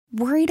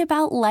Worried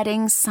about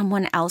letting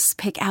someone else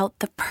pick out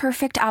the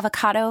perfect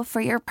avocado for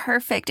your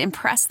perfect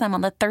impress them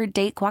on the third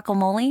date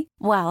guacamole?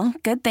 Well,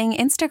 good thing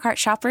Instacart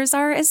shoppers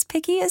are as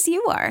picky as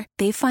you are.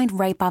 They find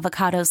ripe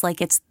avocados like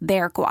it's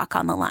their guac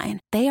on the line.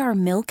 They are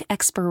milk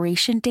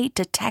expiration date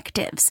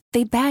detectives.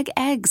 They bag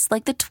eggs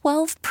like the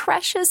 12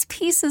 precious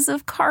pieces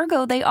of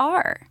cargo they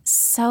are.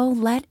 So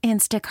let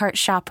Instacart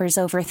shoppers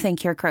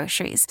overthink your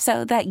groceries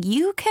so that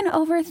you can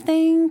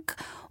overthink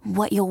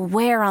what you'll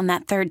wear on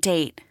that third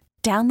date.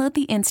 Download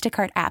the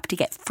Instacart app to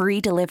get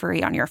free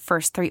delivery on your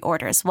first 3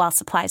 orders while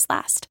supplies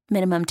last.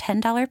 Minimum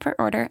 $10 per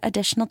order.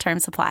 Additional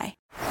terms apply.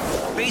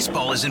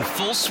 Baseball is in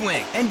full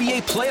swing.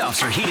 NBA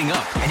playoffs are heating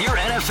up, and your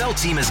NFL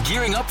team is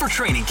gearing up for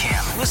training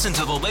camp. Listen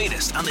to the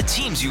latest on the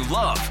teams you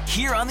love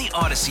here on the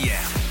Odyssey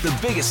app. The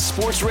biggest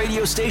sports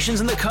radio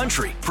stations in the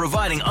country,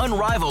 providing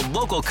unrivaled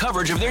local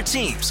coverage of their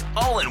teams,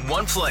 all in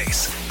one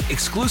place.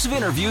 Exclusive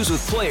interviews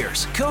with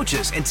players,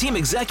 coaches, and team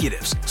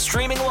executives,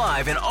 streaming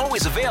live and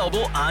always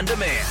available on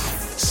demand.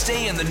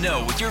 Stay in the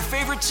know with your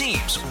favorite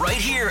teams right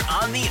here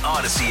on the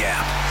Odyssey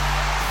app.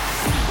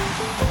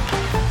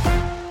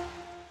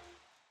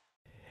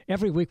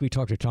 Every week we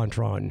talk to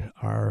Truong,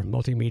 our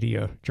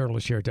multimedia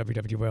journalist here at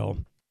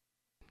WWL.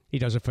 He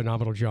does a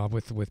phenomenal job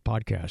with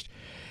podcast.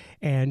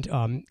 And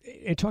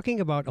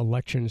talking about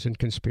elections and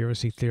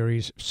conspiracy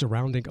theories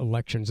surrounding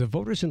elections, the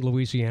voters in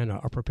Louisiana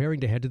are preparing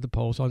to head to the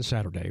polls on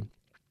Saturday.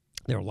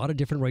 There are a lot of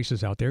different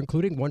races out there,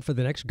 including one for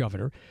the next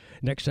governor,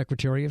 next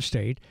Secretary of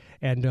State.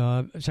 And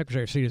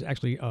Secretary of State is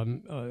actually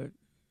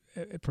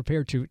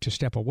prepared to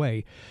step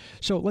away.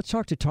 So let's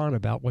talk to Truong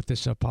about what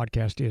this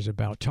podcast is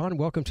about. Truong,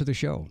 welcome to the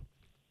show.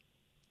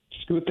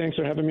 Good. Thanks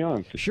for having me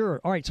on.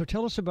 Sure. All right. So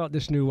tell us about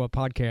this new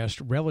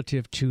podcast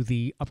relative to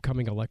the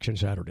upcoming election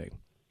Saturday.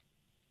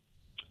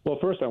 Well,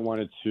 first I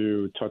wanted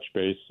to touch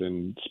base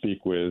and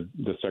speak with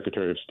the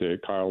Secretary of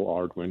State, Kyle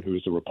Ardoin, who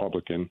is a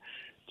Republican,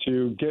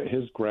 to get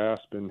his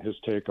grasp and his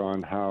take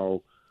on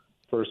how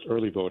first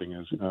early voting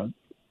has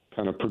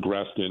kind of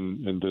progressed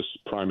in this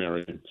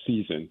primary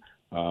season.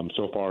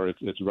 So far,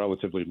 it's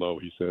relatively low,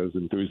 he says.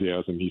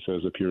 Enthusiasm, he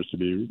says, appears to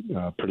be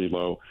pretty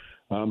low.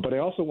 But I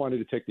also wanted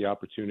to take the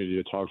opportunity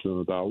to talk to him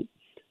about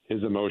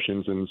his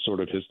emotions and sort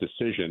of his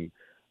decision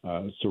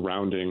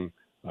surrounding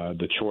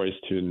the choice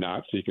to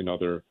not seek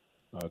another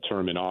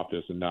term in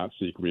office and not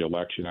seek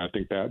re-election. I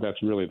think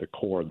that's really the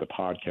core of the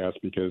podcast,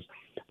 because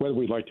whether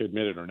we'd like to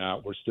admit it or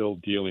not, we're still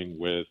dealing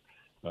with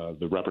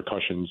the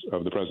repercussions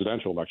of the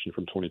presidential election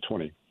from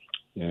 2020.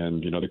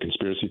 And, the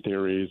conspiracy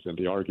theories and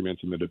the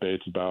arguments and the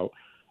debates about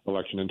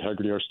election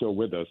integrity are still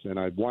with us. And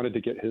I wanted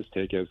to get his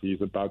take, as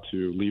he's about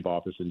to leave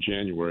office in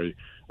January,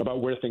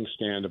 about where things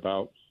stand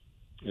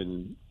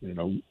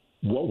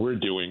what we're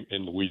doing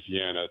in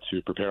Louisiana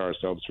to prepare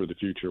ourselves for the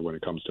future when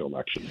it comes to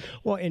elections.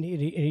 Well, and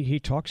he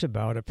talks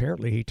about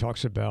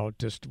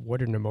just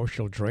what an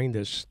emotional drain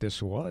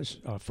this was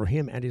for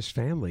him and his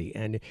family.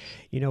 And,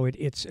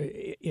 it's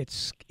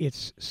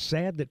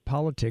sad that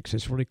politics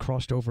has really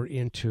crossed over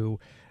into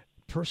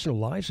personal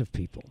lives of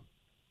people.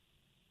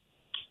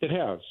 It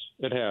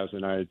has,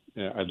 and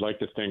I'd like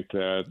to think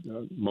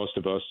that most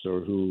of us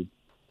who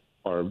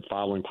are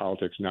following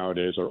politics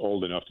nowadays are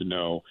old enough to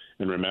know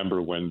and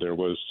remember when there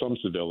was some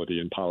civility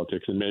in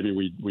politics, and maybe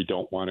we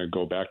don't want to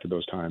go back to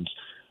those times.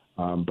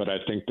 But I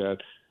think that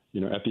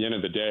at the end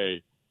of the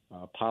day,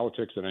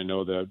 politics, and I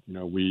know that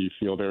we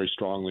feel very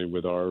strongly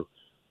with our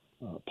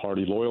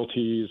party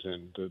loyalties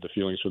and the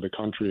feelings for the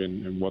country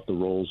and what the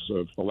roles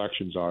of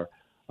elections are.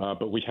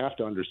 But we have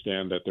to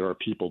understand that there are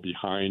people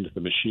behind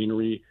the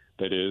machinery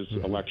that is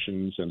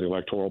elections and the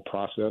electoral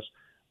process.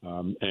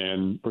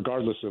 And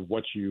regardless of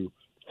what you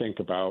think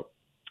about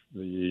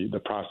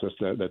the process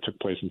that took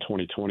place in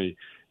 2020,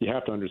 you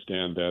have to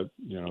understand that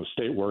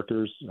state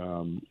workers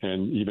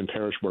and even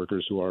parish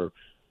workers who are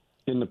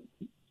in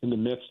the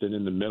midst and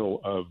in the middle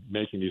of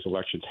making these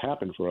elections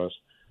happen for us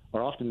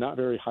are often not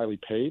very highly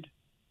paid.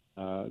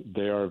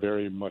 They are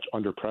very much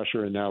under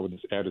pressure, and now with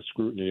this added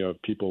scrutiny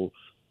of people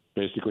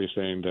basically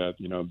saying that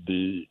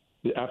the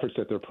efforts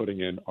that they're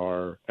putting in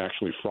are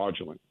actually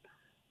fraudulent.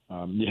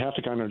 You have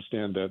to kind of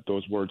understand that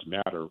those words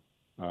matter,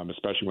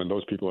 especially when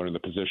those people are in the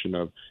position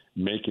of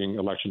making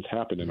elections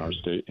happen in our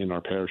state, in our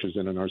parishes,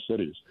 and in our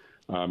cities.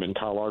 And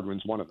Kyle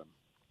Ardoin's one of them.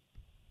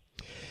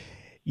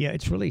 Yeah,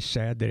 it's really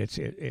sad that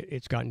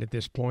it's gotten to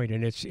this point,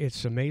 and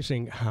it's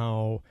amazing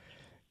how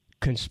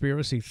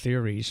conspiracy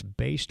theories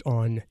based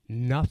on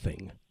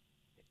nothing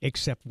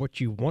except what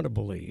you want to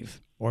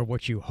believe or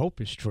what you hope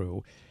is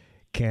true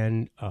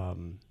can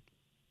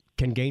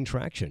gain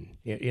traction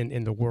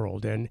in the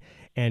world, and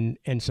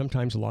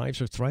sometimes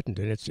lives are threatened.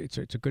 And it's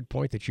a good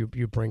point that you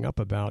bring up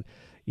about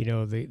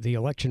the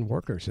election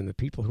workers and the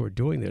people who are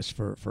doing this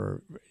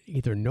for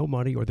either no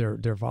money or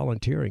they're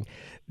volunteering.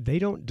 They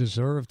don't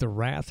deserve the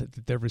wrath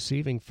that they're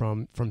receiving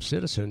from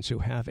citizens who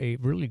have a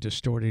really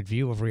distorted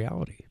view of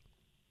reality.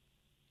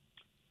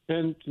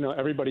 And,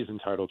 everybody's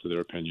entitled to their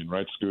opinion,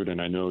 right, Scoot? And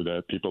I know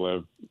that people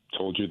have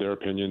told you their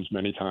opinions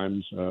many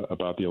times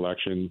about the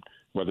election,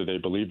 whether they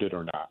believed it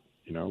or not,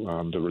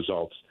 the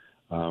results.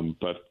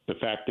 But the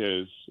fact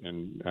is,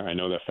 and I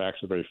know that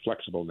facts are very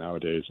flexible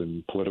nowadays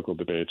in political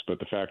debates, but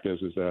the fact is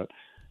that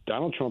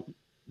Donald Trump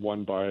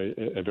won by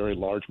a very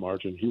large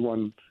margin. He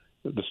won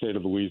the state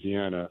of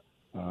Louisiana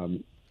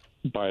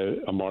by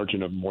a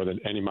margin of more than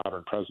any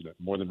modern president,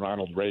 more than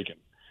Ronald Reagan.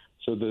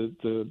 So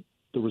the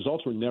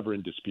results were never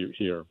in dispute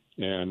here,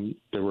 and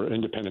there were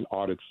independent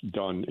audits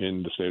done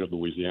in the state of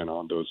Louisiana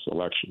on those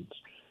elections,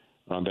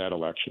 on that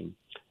election,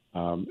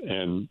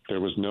 and there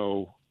was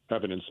no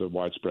evidence of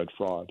widespread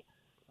fraud.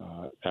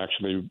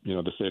 Actually,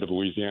 the state of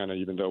Louisiana,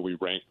 even though we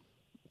rank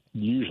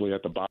usually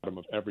at the bottom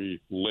of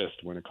every list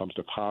when it comes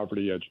to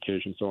poverty,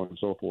 education, so on and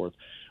so forth,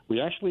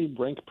 we actually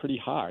rank pretty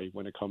high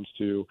when it comes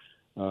to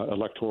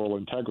electoral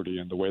integrity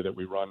and the way that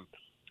we run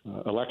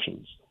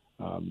elections.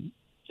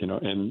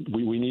 And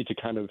we need to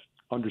kind of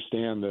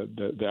understand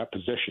that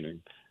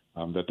positioning,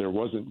 that there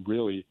wasn't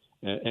really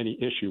any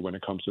issue when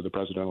it comes to the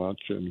presidential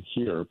election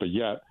here, but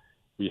yet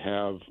we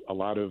have a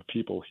lot of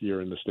people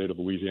here in the state of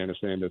Louisiana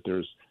saying that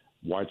there's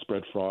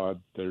widespread fraud.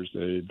 There's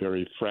a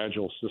very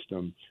fragile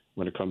system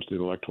when it comes to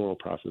the electoral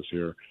process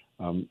here.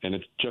 And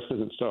it just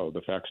isn't so.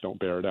 The facts don't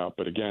bear it out.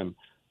 But again,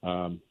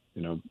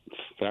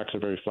 facts are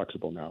very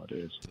flexible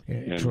nowadays.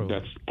 And true.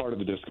 That's part of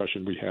the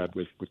discussion we had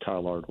with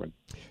Kyle Ardoin.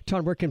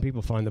 Todd, where can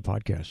people find the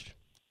podcast?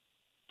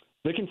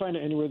 They can find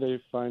it anywhere they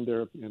find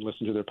and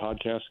listen to their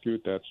podcast,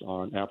 Scoot. That's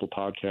on Apple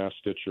Podcasts,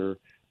 Stitcher.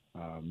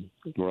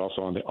 We're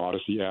also on the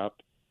Odyssey app.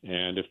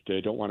 And if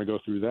they don't want to go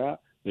through that,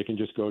 they can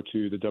just go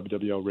to the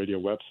WWL Radio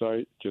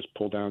website, just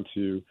pull down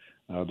to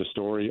the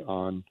story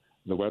on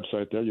the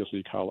website there. You'll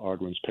see Kyle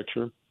Ardoin's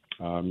picture.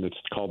 It's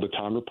called The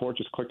Tom Report.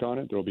 Just click on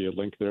it. There will be a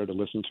link there to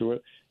listen to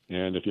it.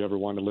 And if you ever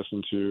want to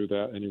listen to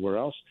that anywhere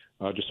else,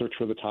 just search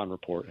for The Tom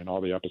Report, and all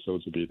the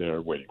episodes will be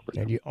there waiting for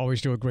you. And you always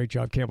do a great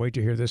job. Can't wait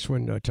to hear this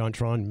one. Tom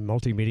Truong,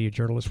 multimedia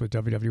journalist with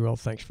WWL.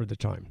 Thanks for the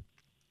time.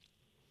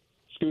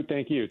 Scoot,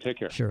 thank you. Take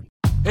care. Sure.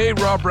 Hey,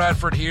 Rob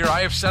Bradford here. I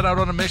have set out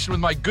on a mission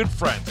with my good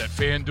friends at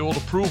FanDuel to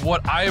prove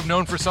what I have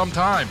known for some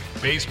time.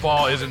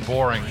 Baseball isn't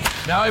boring.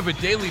 Now I have a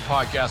daily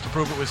podcast to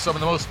prove it with some of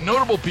the most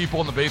notable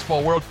people in the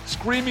baseball world,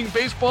 screaming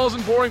baseball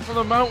isn't boring from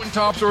the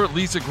mountaintops, or at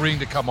least agreeing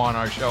to come on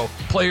our show.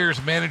 Players,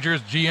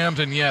 managers, GMs,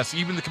 and yes,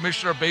 even the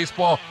commissioner of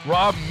baseball,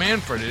 Rob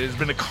Manfred. It has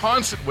been a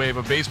constant wave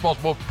of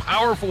baseball's most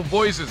powerful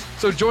voices.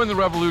 So join the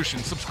revolution.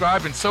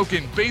 Subscribe and soak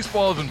in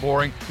Baseball Isn't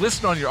Boring.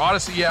 Listen on your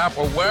Odyssey app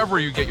or wherever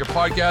you get your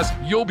podcasts.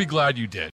 You'll be glad you did.